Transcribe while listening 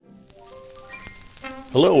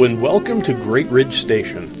Hello and welcome to Great Ridge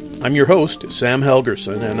Station. I'm your host, Sam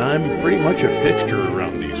Helgerson, and I'm pretty much a fixture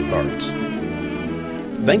around these parts.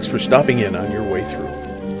 Thanks for stopping in on your way through.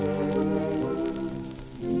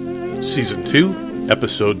 Season 2,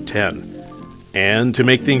 Episode 10. And to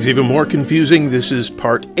make things even more confusing, this is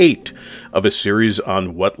Part 8 of a series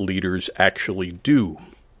on what leaders actually do.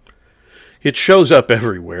 It shows up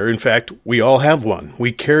everywhere. In fact, we all have one.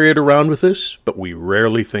 We carry it around with us, but we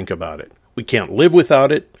rarely think about it. We can't live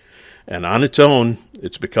without it, and on its own,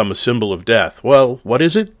 it's become a symbol of death. Well, what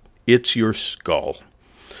is it? It's your skull.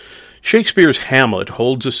 Shakespeare's Hamlet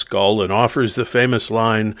holds a skull and offers the famous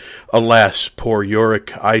line, "Alas, poor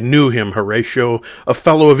Yorick, I knew him, Horatio, a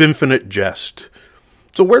fellow of infinite jest."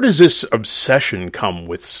 So where does this obsession come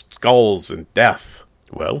with skulls and death?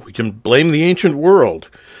 Well, we can blame the ancient world.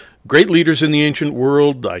 Great leaders in the ancient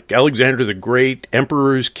world, like Alexander the Great,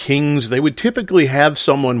 emperors, kings, they would typically have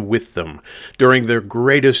someone with them during their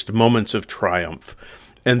greatest moments of triumph.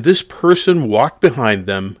 And this person walked behind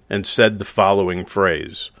them and said the following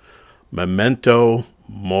phrase, "Memento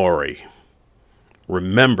mori."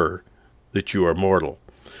 Remember that you are mortal.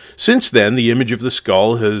 Since then, the image of the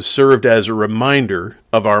skull has served as a reminder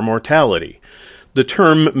of our mortality. The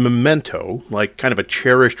term memento, like kind of a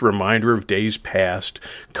cherished reminder of days past,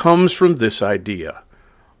 comes from this idea.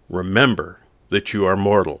 Remember that you are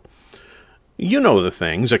mortal. You know the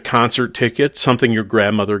things, a concert ticket, something your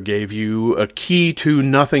grandmother gave you, a key to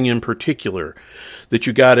nothing in particular that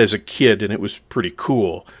you got as a kid and it was pretty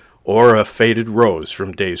cool, or a faded rose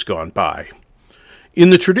from days gone by. In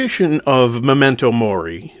the tradition of memento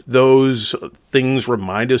mori, those things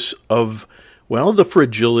remind us of, well, the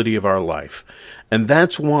fragility of our life. And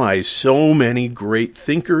that's why so many great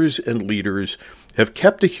thinkers and leaders have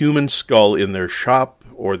kept a human skull in their shop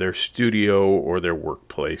or their studio or their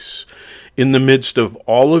workplace. In the midst of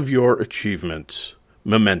all of your achievements,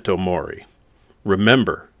 memento mori.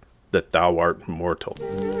 Remember that thou art mortal.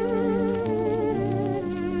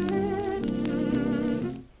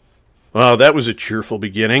 Well, that was a cheerful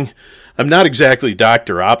beginning. I'm not exactly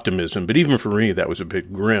Dr. Optimism, but even for me, that was a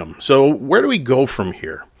bit grim. So where do we go from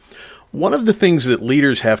here? One of the things that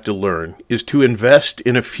leaders have to learn is to invest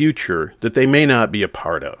in a future that they may not be a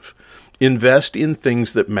part of. Invest in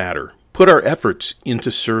things that matter. Put our efforts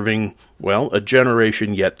into serving, well, a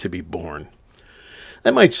generation yet to be born.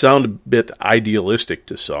 That might sound a bit idealistic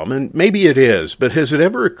to some, and maybe it is, but has it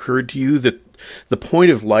ever occurred to you that the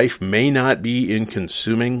point of life may not be in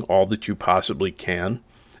consuming all that you possibly can?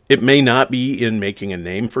 It may not be in making a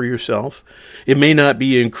name for yourself. It may not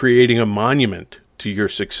be in creating a monument to your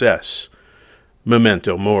success.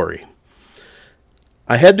 Memento mori.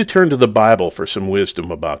 I had to turn to the Bible for some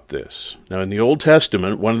wisdom about this. Now, in the Old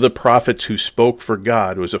Testament, one of the prophets who spoke for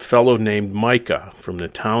God was a fellow named Micah from the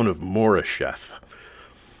town of Moresheth.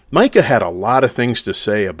 Micah had a lot of things to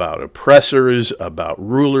say about oppressors, about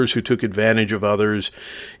rulers who took advantage of others.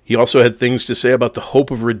 He also had things to say about the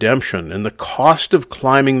hope of redemption and the cost of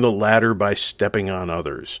climbing the ladder by stepping on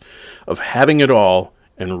others, of having it all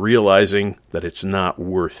and realizing that it's not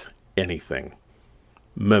worth anything.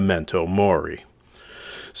 Memento mori.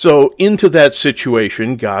 So into that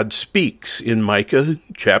situation, God speaks in Micah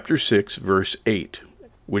chapter 6, verse 8,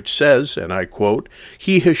 which says, and I quote,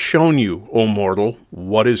 "He has shown you, O mortal,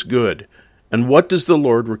 what is good, and what does the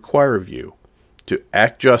Lord require of you? To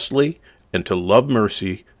act justly, and to love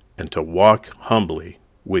mercy, and to walk humbly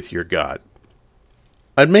with your God."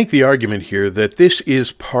 I'd make the argument here that this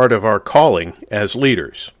is part of our calling as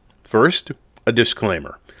leaders. First, a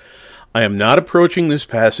disclaimer. I am not approaching this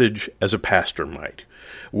passage as a pastor might.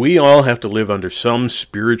 We all have to live under some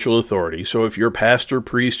spiritual authority, so if your pastor,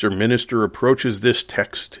 priest, or minister approaches this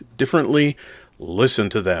text differently, listen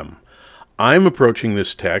to them. I'm approaching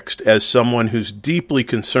this text as someone who's deeply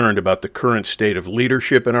concerned about the current state of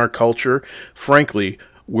leadership in our culture. Frankly,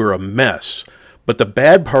 we're a mess. But the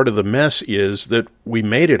bad part of the mess is that we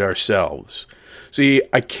made it ourselves. See,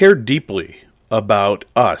 I care deeply about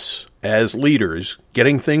us as leaders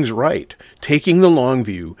getting things right, taking the long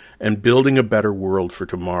view, and building a better world for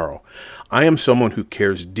tomorrow. I am someone who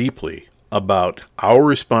cares deeply about our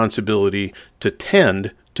responsibility to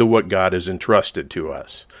tend to what God has entrusted to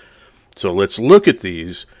us. So let's look at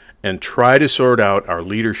these and try to sort out our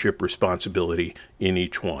leadership responsibility in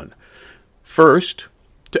each one. First,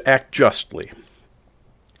 to act justly.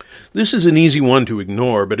 This is an easy one to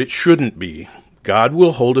ignore, but it shouldn't be. God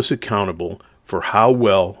will hold us accountable for how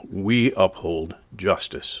well we uphold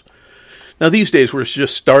justice. Now, these days, we're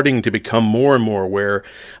just starting to become more and more aware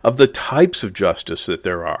of the types of justice that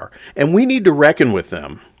there are, and we need to reckon with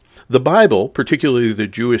them. The Bible, particularly the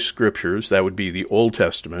Jewish scriptures, that would be the Old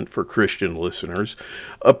Testament for Christian listeners,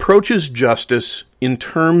 approaches justice in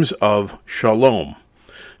terms of shalom.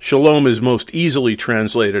 Shalom is most easily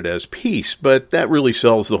translated as peace, but that really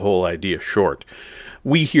sells the whole idea short.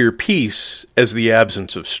 We hear peace as the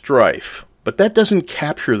absence of strife, but that doesn't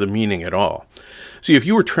capture the meaning at all. See, if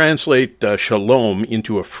you were to translate shalom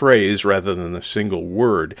into a phrase rather than a single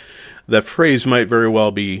word, that phrase might very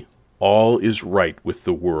well be, all is right with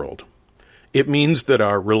the world. It means that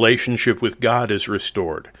our relationship with God is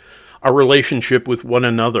restored. Our relationship with one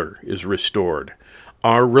another is restored.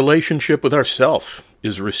 Our relationship with ourself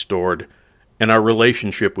is restored. And our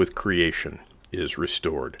relationship with creation is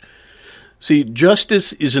restored. See,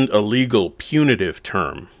 justice isn't a legal, punitive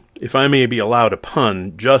term. If I may be allowed a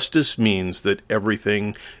pun, justice means that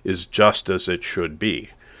everything is just as it should be.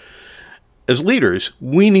 As leaders,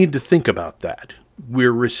 we need to think about that.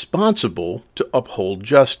 We're responsible to uphold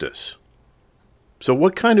justice. So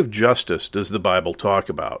what kind of justice does the Bible talk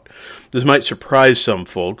about? This might surprise some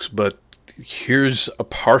folks, but here's a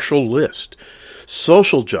partial list.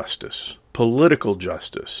 Social justice, political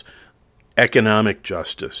justice, economic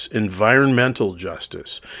justice, environmental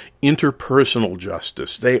justice, interpersonal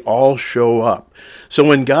justice, they all show up. So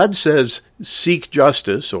when God says seek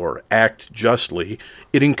justice or act justly,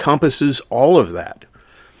 it encompasses all of that.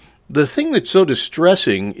 The thing that's so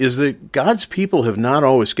distressing is that God's people have not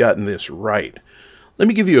always gotten this right. Let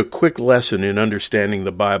me give you a quick lesson in understanding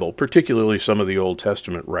the Bible, particularly some of the Old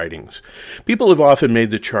Testament writings. People have often made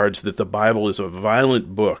the charge that the Bible is a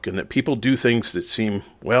violent book and that people do things that seem,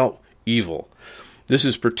 well, evil. This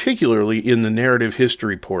is particularly in the narrative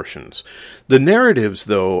history portions. The narratives,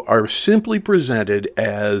 though, are simply presented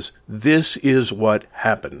as this is what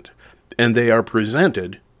happened, and they are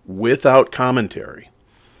presented without commentary.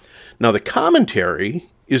 Now, the commentary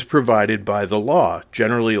is provided by the law,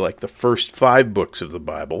 generally like the first 5 books of the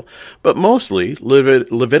Bible, but mostly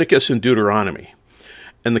Leviticus and Deuteronomy.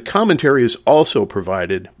 And the commentary is also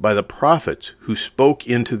provided by the prophets who spoke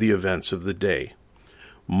into the events of the day.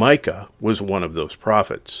 Micah was one of those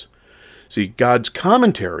prophets. See, God's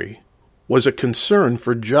commentary was a concern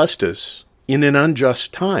for justice in an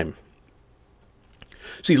unjust time.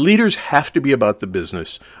 See, leaders have to be about the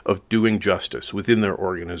business of doing justice within their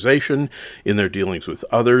organization, in their dealings with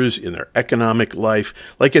others, in their economic life.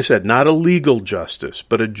 Like I said, not a legal justice,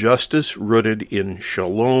 but a justice rooted in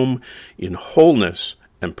shalom, in wholeness,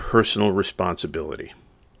 and personal responsibility.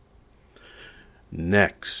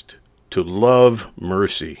 Next, to love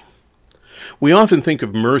mercy. We often think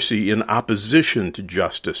of mercy in opposition to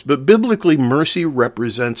justice, but biblically mercy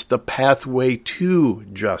represents the pathway to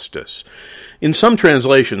justice. In some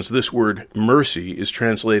translations, this word mercy is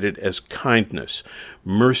translated as kindness.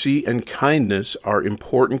 Mercy and kindness are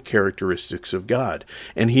important characteristics of God,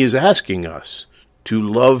 and He is asking us to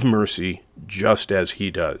love mercy just as He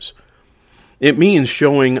does. It means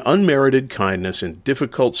showing unmerited kindness in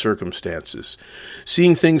difficult circumstances,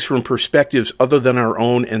 seeing things from perspectives other than our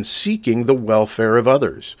own, and seeking the welfare of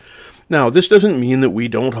others. Now, this doesn't mean that we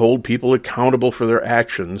don't hold people accountable for their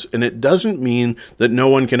actions, and it doesn't mean that no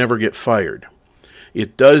one can ever get fired.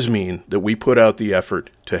 It does mean that we put out the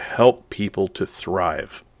effort to help people to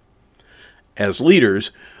thrive. As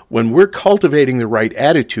leaders, when we're cultivating the right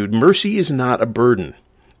attitude, mercy is not a burden.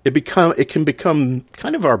 It can become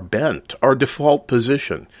kind of our bent, our default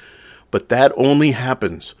position. But that only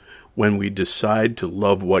happens when we decide to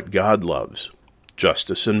love what God loves,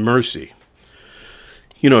 justice and mercy.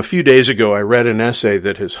 You know, a few days ago I read an essay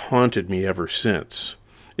that has haunted me ever since.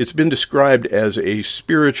 It's been described as a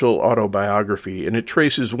spiritual autobiography, and it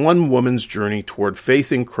traces one woman's journey toward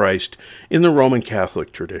faith in Christ in the Roman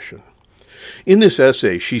Catholic tradition. In this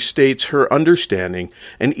essay, she states her understanding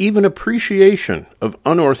and even appreciation of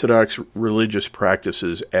unorthodox religious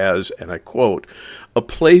practices as, and I quote, a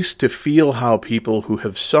place to feel how people who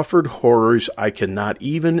have suffered horrors I cannot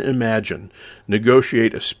even imagine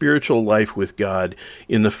negotiate a spiritual life with God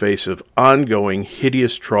in the face of ongoing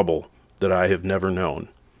hideous trouble that I have never known.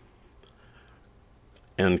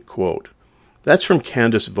 End quote. That's from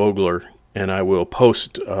Candace Vogler, and I will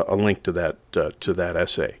post a link to that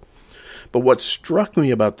essay. But what struck me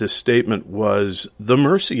about this statement was the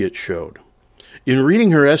mercy it showed. In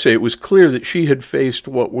reading her essay, it was clear that she had faced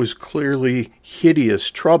what was clearly hideous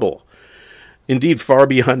trouble. Indeed, far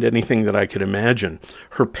beyond anything that I could imagine.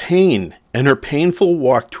 Her pain and her painful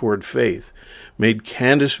walk toward faith made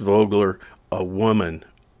Candace Vogler a woman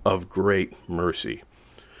of great mercy.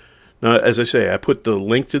 Now, as I say, I put the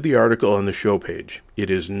link to the article on the show page. It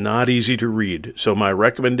is not easy to read, so my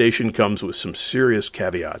recommendation comes with some serious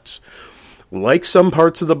caveats. Like some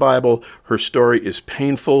parts of the Bible, her story is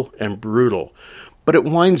painful and brutal, but it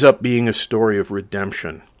winds up being a story of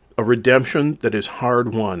redemption, a redemption that is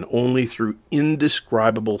hard-won only through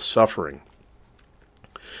indescribable suffering.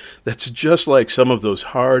 That's just like some of those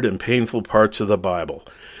hard and painful parts of the Bible.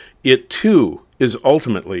 It, too, is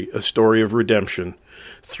ultimately a story of redemption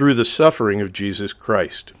through the suffering of Jesus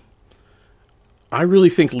Christ. I really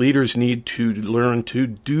think leaders need to learn to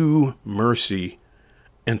do mercy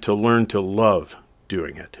and to learn to love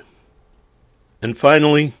doing it. And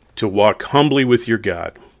finally, to walk humbly with your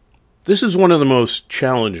God. This is one of the most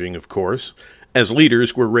challenging, of course. As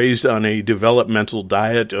leaders, we're raised on a developmental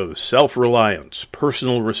diet of self-reliance,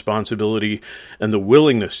 personal responsibility, and the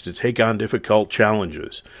willingness to take on difficult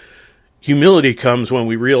challenges. Humility comes when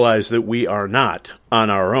we realize that we are not, on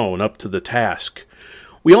our own, up to the task.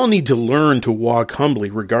 We all need to learn to walk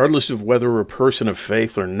humbly, regardless of whether we're a person of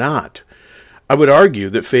faith or not. I would argue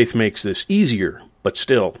that faith makes this easier, but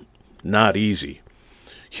still, not easy.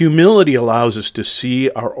 Humility allows us to see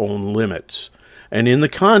our own limits. And in the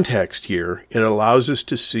context here, it allows us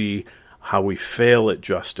to see how we fail at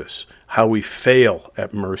justice, how we fail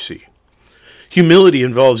at mercy. Humility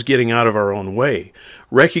involves getting out of our own way,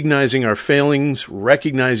 recognizing our failings,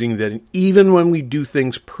 recognizing that even when we do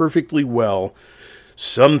things perfectly well,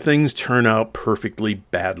 some things turn out perfectly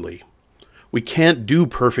badly. We can't do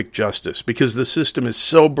perfect justice because the system is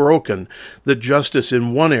so broken that justice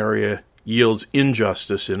in one area yields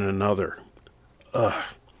injustice in another.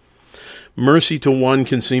 Mercy to one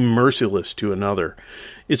can seem merciless to another.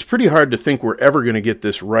 It's pretty hard to think we're ever going to get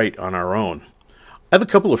this right on our own. I have a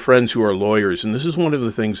couple of friends who are lawyers, and this is one of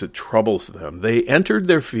the things that troubles them. They entered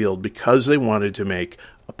their field because they wanted to make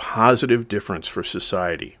a positive difference for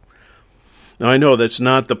society. Now, I know that's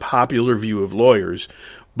not the popular view of lawyers,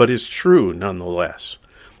 but it's true nonetheless.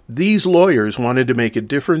 These lawyers wanted to make a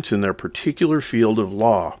difference in their particular field of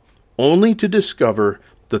law, only to discover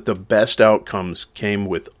that the best outcomes came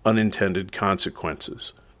with unintended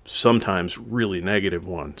consequences, sometimes really negative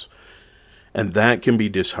ones. And that can be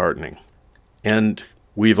disheartening. And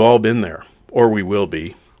we've all been there, or we will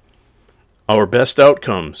be. Our best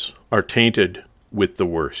outcomes are tainted with the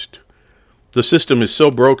worst. The system is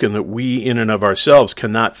so broken that we, in and of ourselves,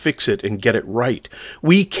 cannot fix it and get it right.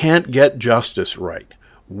 We can't get justice right.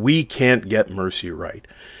 We can't get mercy right.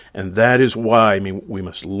 And that is why we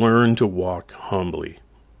must learn to walk humbly.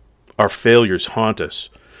 Our failures haunt us.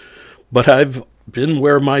 But I've been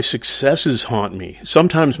where my successes haunt me.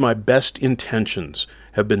 Sometimes my best intentions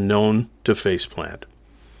have been known to faceplant.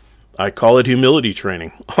 I call it humility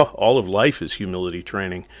training. All of life is humility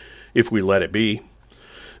training, if we let it be.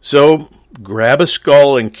 So, grab a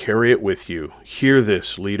skull and carry it with you. Hear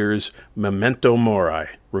this, leaders. Memento mori.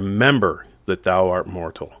 Remember that thou art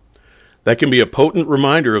mortal. That can be a potent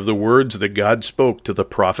reminder of the words that God spoke to the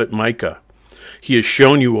prophet Micah. He has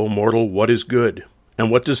shown you, O mortal, what is good. And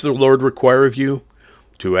what does the Lord require of you?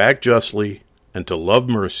 To act justly, and to love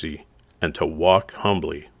mercy, and to walk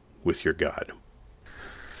humbly with your God.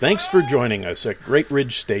 Thanks for joining us at Great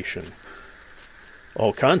Ridge Station.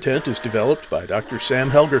 All content is developed by Dr.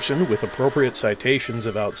 Sam Helgerson with appropriate citations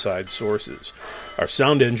of outside sources. Our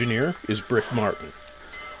sound engineer is Brick Martin.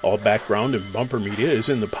 All background and bumper media is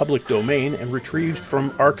in the public domain and retrieved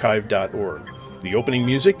from archive.org. The opening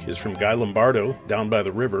music is from Guy Lombardo, Down by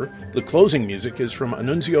the River. The closing music is from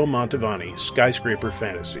Annunzio Mantovani, Skyscraper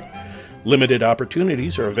Fantasy. Limited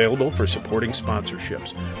opportunities are available for supporting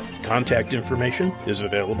sponsorships. Contact information is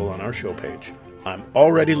available on our show page. I'm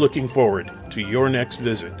already looking forward to your next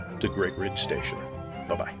visit to Great Ridge Station.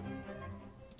 Bye-bye.